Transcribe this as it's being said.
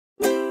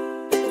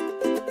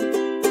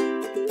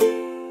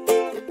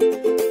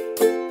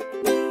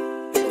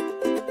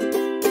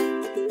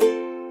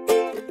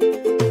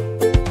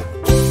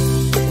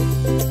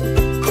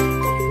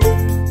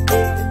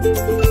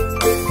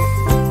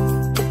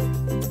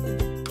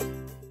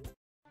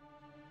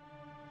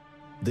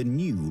The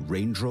new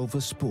Range Rover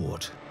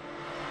Sport.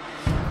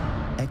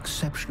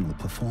 Exceptional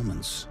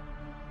performance.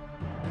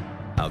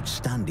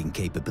 Outstanding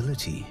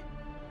capability.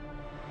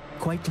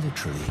 Quite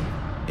literally,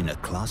 in a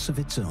class of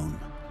its own.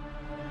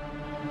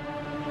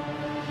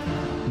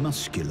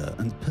 Muscular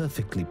and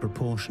perfectly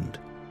proportioned,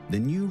 the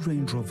new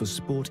Range Rover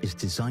Sport is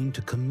designed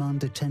to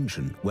command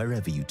attention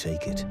wherever you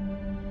take it.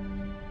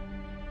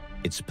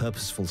 Its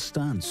purposeful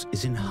stance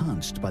is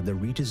enhanced by the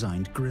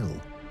redesigned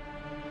grille,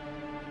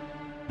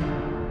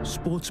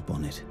 sports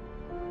bonnet,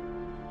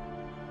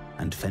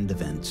 and fender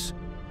vents.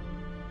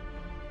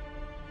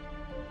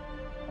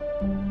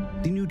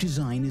 The new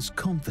design is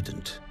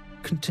confident,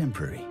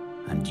 contemporary,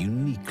 and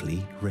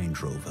uniquely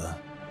Range Rover.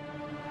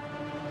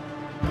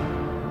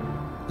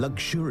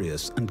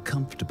 Luxurious and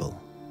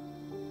comfortable,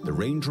 the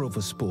Range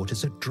Rover Sport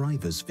is a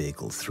driver's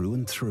vehicle through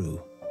and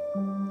through.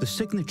 The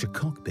signature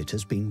cockpit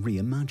has been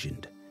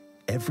reimagined,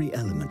 every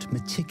element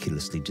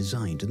meticulously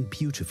designed and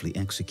beautifully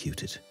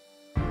executed.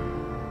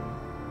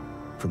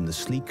 From the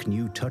sleek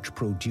new Touch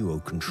Pro Duo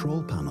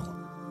control panel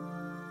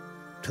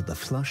to the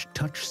flush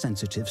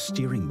touch-sensitive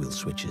steering wheel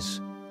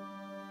switches.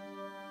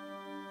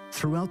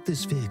 Throughout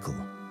this vehicle,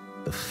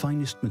 the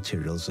finest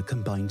materials are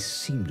combined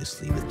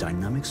seamlessly with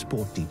dynamic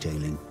sport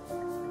detailing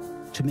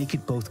to make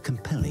it both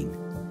compelling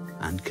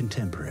and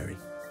contemporary.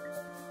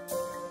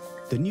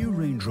 The new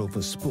Range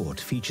Rover Sport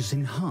features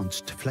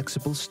enhanced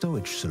flexible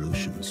stowage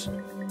solutions,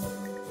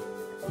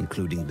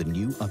 including the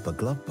new upper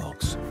glove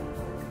box,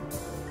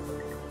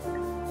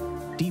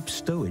 deep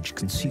stowage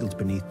concealed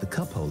beneath the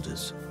cup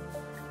holders,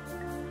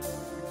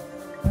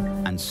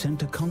 and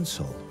center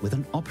console with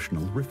an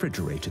optional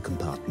refrigerator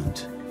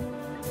compartment.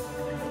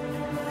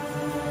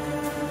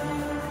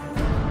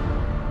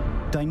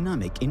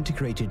 Dynamic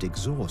integrated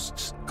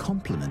exhausts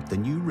complement the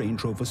new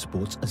Range Rover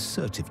Sport's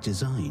assertive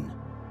design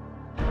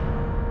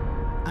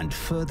and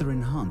further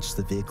enhance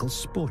the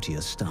vehicle's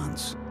sportier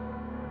stance.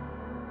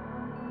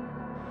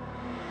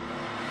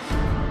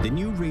 The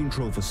new Range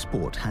Rover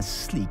Sport has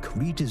sleek,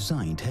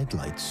 redesigned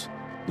headlights,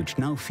 which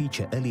now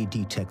feature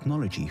LED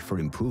technology for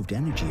improved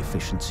energy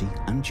efficiency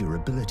and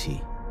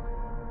durability.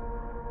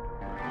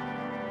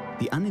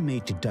 The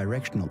animated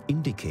directional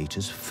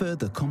indicators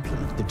further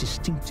complement the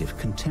distinctive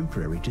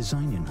contemporary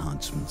design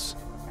enhancements.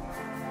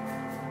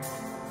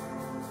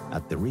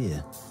 At the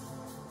rear,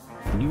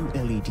 new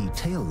LED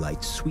tail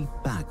lights sweep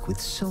back with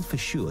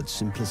self-assured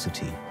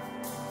simplicity.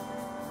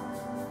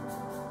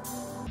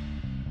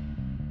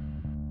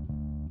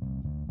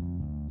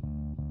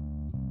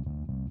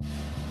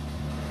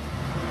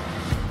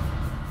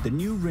 The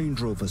new Range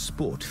Rover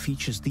Sport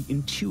features the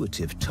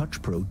intuitive Touch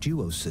Pro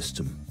Duo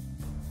system.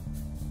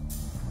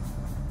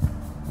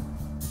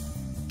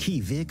 Key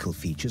vehicle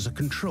features are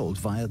controlled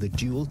via the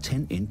dual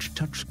 10-inch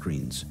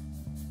touchscreens,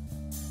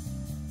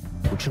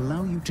 which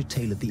allow you to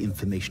tailor the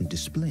information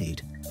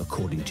displayed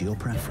according to your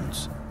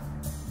preference.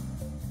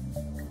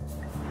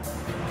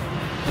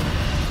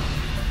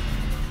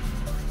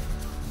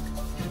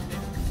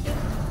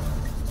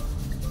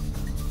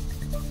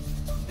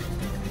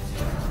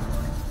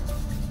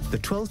 The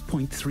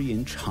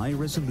 12.3-inch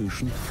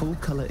high-resolution,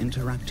 full-color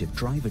interactive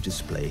driver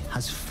display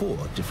has 4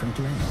 different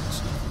layers,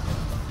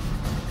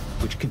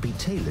 which can be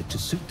tailored to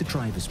suit the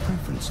driver's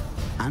preference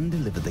and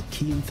deliver the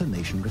key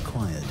information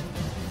required.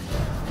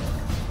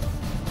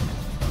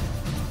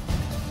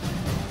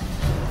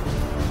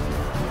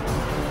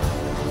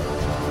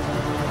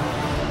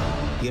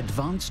 The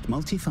advanced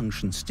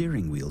multifunction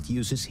steering wheel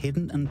uses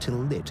hidden until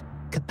lit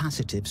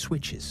capacitive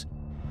switches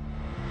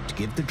to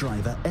give the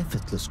driver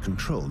effortless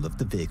control of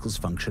the vehicle's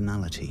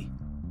functionality.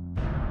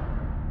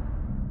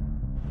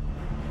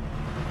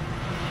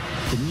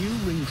 The new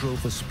Range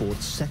Rover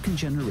Sport's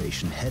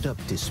second-generation head-up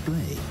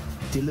display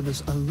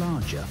delivers a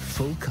larger,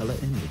 full-color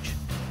image,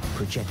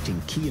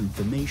 projecting key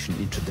information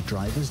into the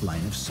driver's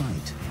line of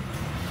sight.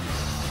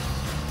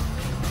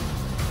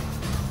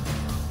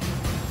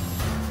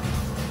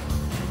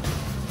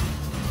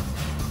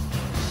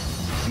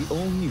 The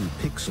all-new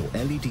Pixel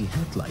LED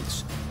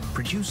headlights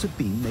produce a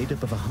beam made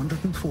up of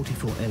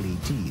 144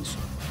 LEDs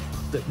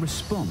that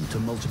respond to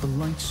multiple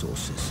light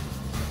sources.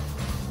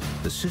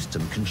 The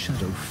system can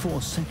shadow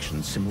 4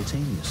 sections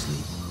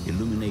simultaneously,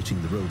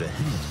 illuminating the road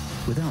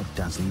ahead without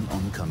dazzling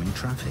oncoming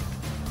traffic.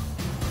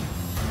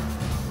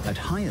 At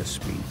higher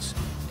speeds,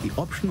 the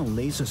optional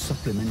laser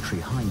supplementary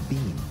high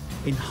beam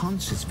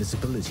enhances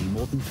visibility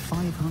more than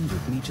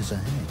 500 meters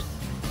ahead,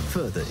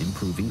 further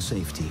improving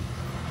safety.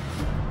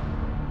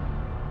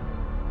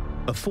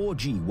 A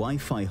 4G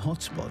Wi-Fi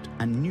hotspot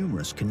and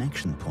numerous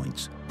connection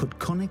points put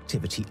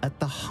connectivity at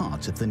the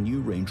heart of the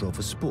new Range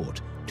Rover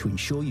Sport to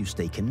ensure you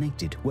stay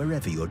connected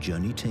wherever your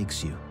journey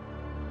takes you.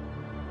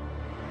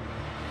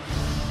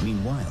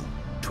 Meanwhile,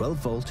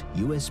 12-volt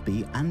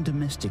USB and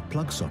domestic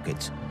plug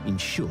sockets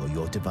ensure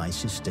your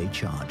devices stay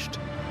charged.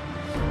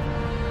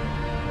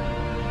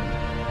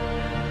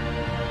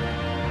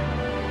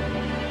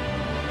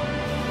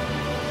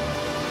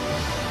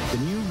 The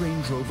new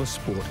Range Rover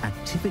Sport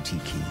Activity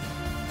Key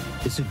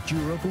is a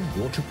durable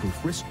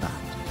waterproof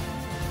wristband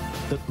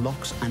that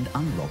locks and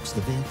unlocks the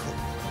vehicle,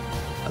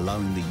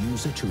 allowing the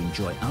user to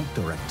enjoy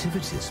outdoor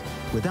activities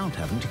without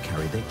having to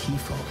carry their key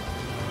fob.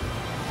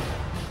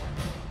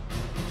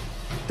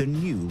 The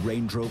new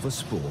Range Rover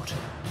Sport,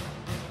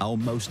 our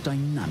most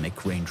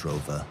dynamic Range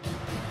Rover.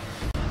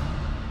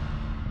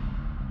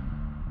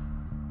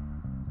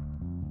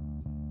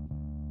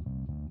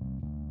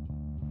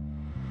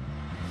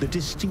 The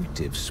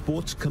distinctive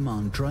Sports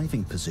Command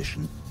driving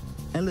position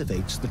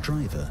elevates the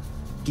driver,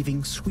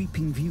 giving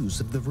sweeping views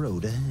of the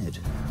road ahead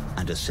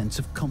and a sense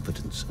of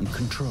confidence and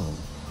control.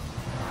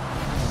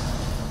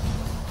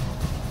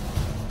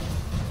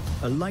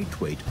 A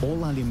lightweight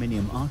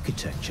all-aluminium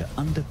architecture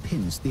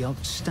underpins the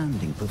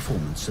outstanding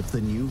performance of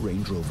the new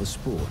Range Rover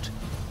Sport.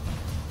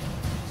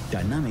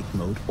 Dynamic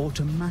mode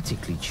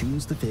automatically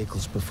tunes the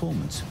vehicle's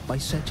performance by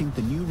setting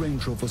the new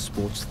Range Rover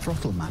Sport's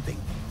throttle mapping,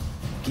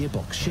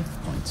 gearbox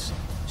shift points,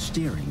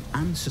 steering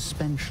and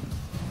suspension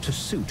to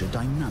suit a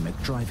dynamic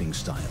driving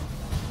style.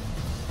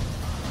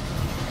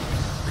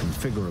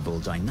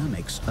 Configurable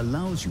dynamics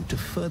allows you to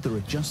further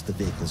adjust the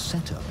vehicle's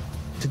setup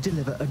to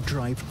deliver a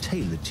drive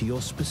tailored to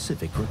your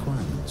specific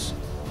requirements.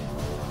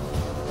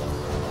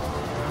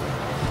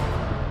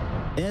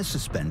 Air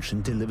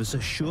suspension delivers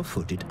a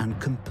sure-footed and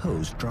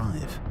composed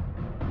drive.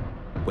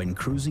 When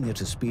cruising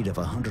at a speed of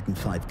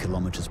 105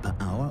 kilometers per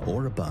hour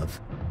or above,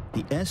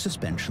 the air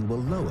suspension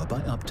will lower by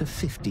up to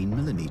 15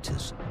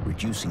 millimeters,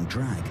 reducing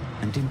drag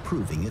and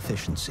improving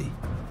efficiency.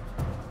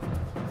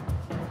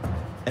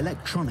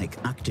 Electronic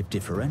active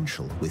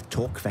differential with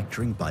torque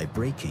vectoring by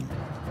braking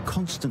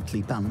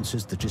constantly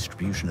balances the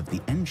distribution of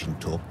the engine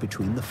torque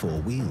between the four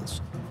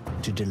wheels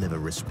to deliver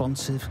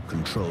responsive,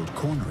 controlled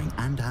cornering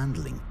and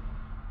handling,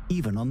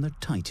 even on the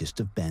tightest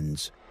of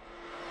bends.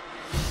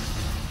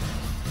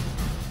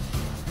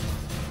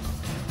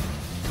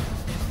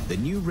 The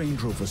new Range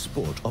Rover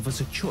Sport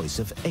offers a choice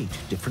of 8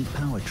 different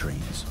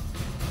powertrains.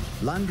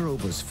 Land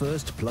Rover's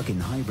first plug-in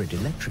hybrid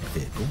electric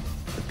vehicle,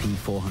 the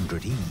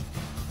P400e,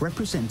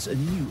 represents a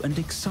new and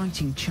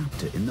exciting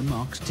chapter in the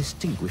marque's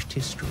distinguished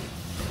history.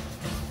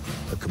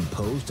 A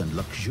composed and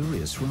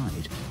luxurious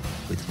ride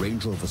with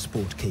Range Rover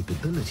Sport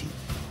capability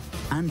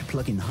and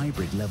plug-in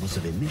hybrid levels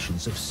of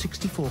emissions of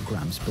 64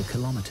 grams per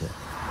kilometre.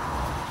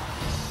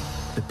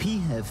 The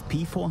PHEV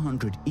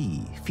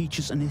P400e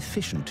features an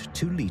efficient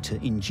 2-litre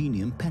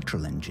Ingenium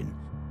petrol engine,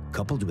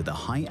 coupled with a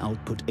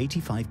high-output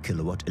 85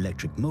 kilowatt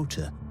electric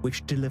motor,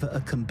 which deliver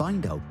a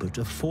combined output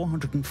of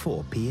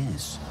 404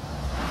 PS.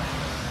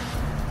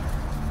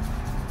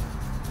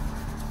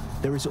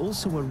 There is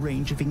also a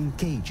range of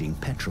engaging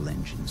petrol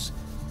engines,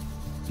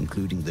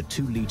 including the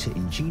 2-litre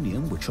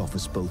Ingenium, which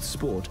offers both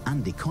sport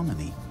and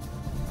economy,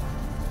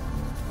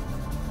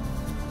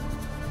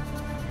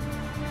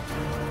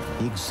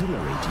 the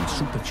exhilarating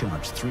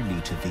supercharged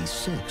 3-litre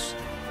V6,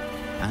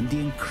 and the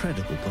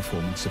incredible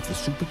performance of the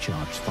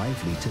supercharged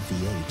 5-litre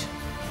V8.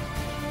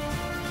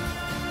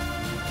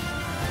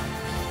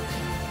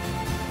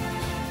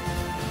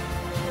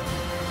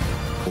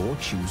 Or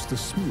choose the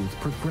smooth,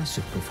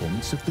 progressive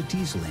performance of the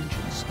diesel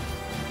engines,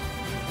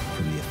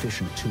 from the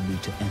efficient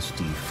 2-litre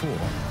SD4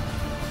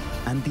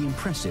 and the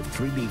impressive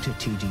 3-litre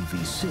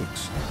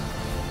TDV6,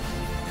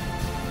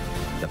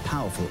 the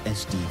powerful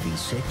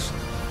SDV6,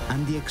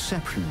 and the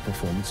exceptional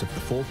performance of the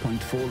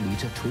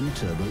 4.4-litre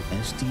twin-turbo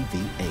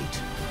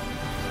SDV8.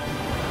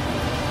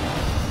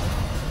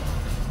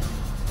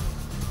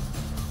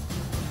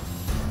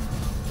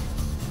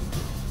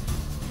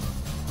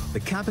 The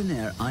cabin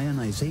air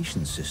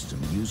ionization system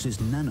uses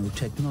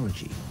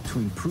nanotechnology to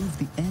improve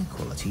the air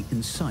quality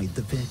inside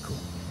the vehicle.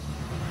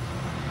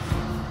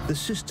 The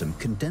system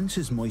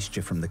condenses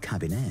moisture from the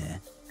cabin air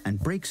and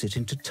breaks it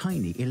into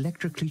tiny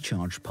electrically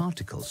charged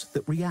particles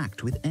that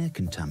react with air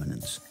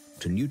contaminants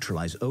to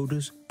neutralize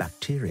odors,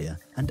 bacteria,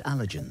 and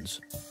allergens.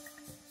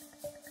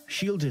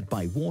 Shielded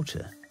by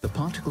water, the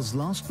particles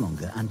last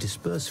longer and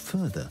disperse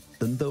further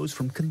than those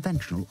from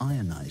conventional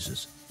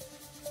ionizers,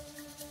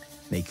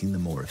 making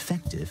them more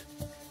effective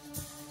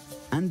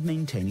and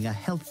maintaining a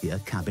healthier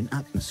cabin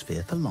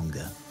atmosphere for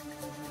longer.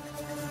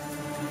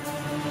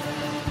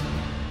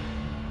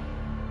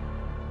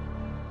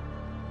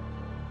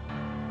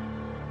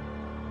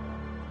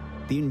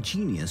 The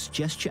ingenious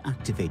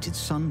gesture-activated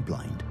sun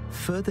blind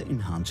further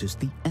enhances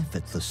the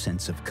effortless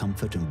sense of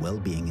comfort and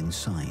well-being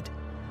inside.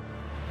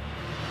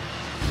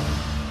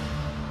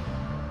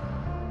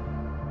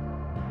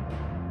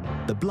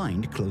 The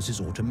blind closes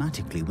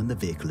automatically when the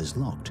vehicle is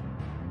locked,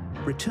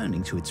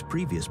 returning to its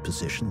previous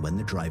position when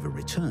the driver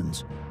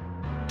returns,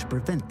 to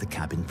prevent the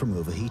cabin from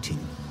overheating.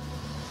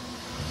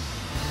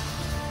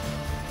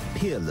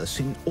 Peerless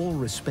in all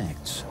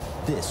respects,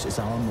 this is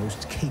our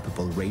most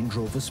capable Range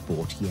Rover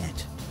Sport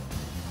yet.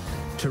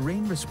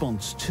 Terrain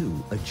Response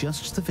 2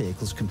 adjusts the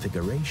vehicle's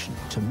configuration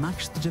to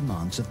match the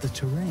demands of the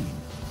terrain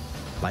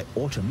by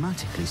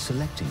automatically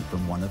selecting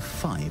from one of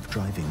 5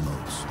 driving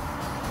modes.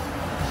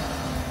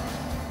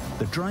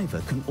 The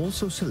driver can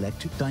also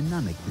select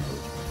Dynamic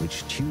mode,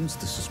 which tunes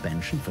the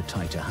suspension for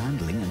tighter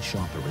handling and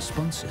sharper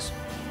responses,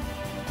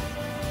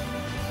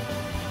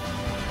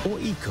 or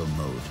Eco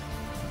mode,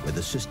 where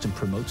the system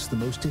promotes the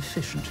most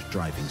efficient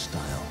driving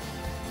style.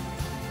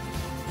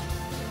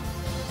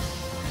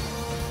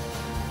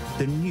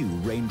 The new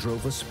Range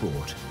Rover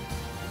Sport,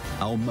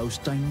 our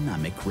most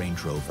dynamic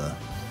Range Rover.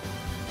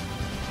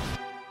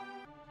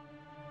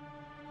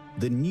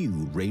 The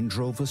new Range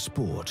Rover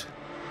Sport.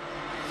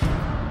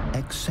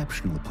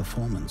 Exceptional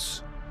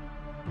performance.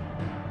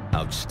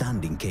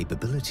 Outstanding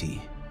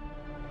capability.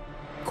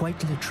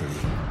 Quite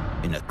literally,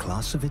 in a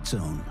class of its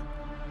own.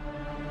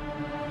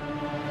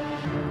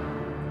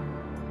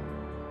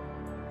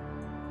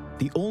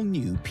 The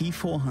all-new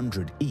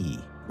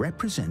P400e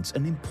represents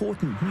an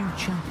important new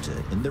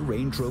chapter in the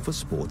Range Rover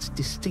Sport's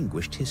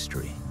distinguished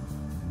history.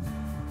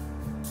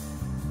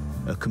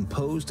 A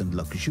composed and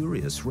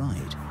luxurious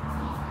ride,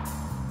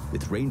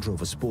 with Range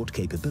Rover Sport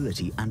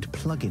capability and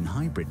plug-in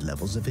hybrid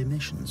levels of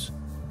emissions.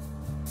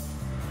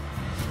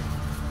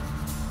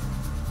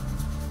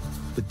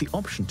 With the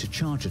option to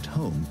charge at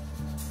home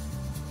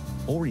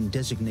or in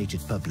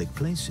designated public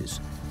places,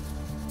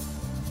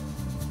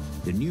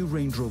 the new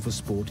Range Rover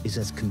Sport is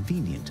as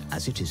convenient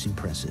as it is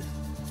impressive.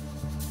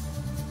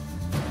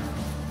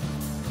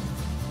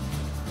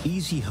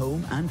 Easy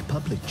home and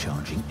public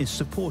charging is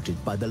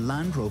supported by the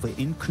Land Rover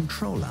In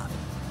Control app,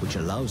 which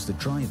allows the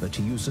driver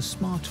to use a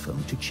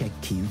smartphone to check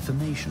key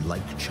information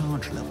like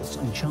charge levels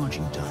and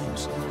charging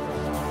times.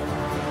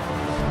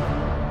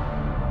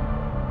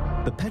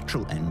 The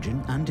petrol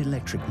engine and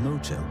electric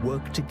motor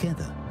work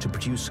together to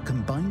produce a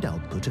combined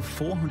output of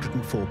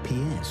 404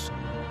 PS,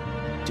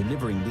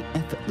 delivering the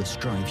effortless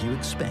drive you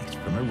expect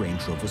from a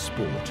Range Rover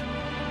Sport.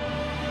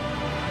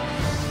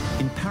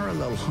 In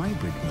parallel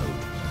hybrid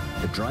mode,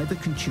 the driver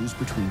can choose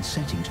between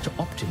settings to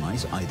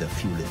optimize either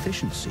fuel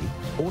efficiency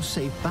or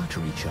save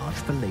battery charge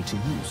for later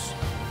use.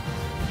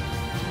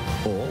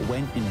 Or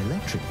when in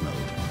electric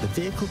mode, the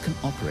vehicle can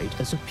operate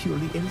as a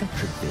purely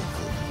electric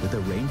vehicle with a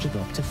range of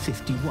up to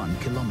 51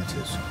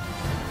 kilometers.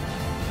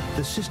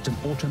 The system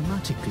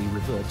automatically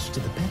reverts to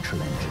the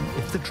petrol engine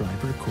if the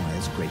driver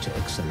requires greater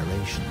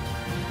acceleration.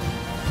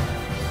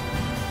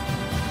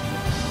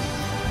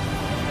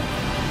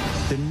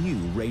 The new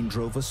Range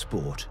Rover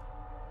Sport,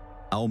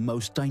 our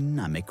most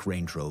dynamic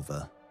Range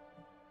Rover.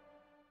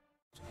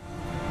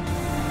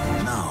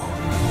 Now,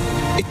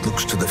 it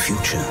looks to the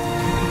future.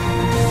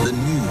 The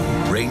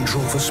new Range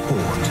Rover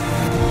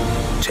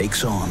Sport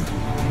takes on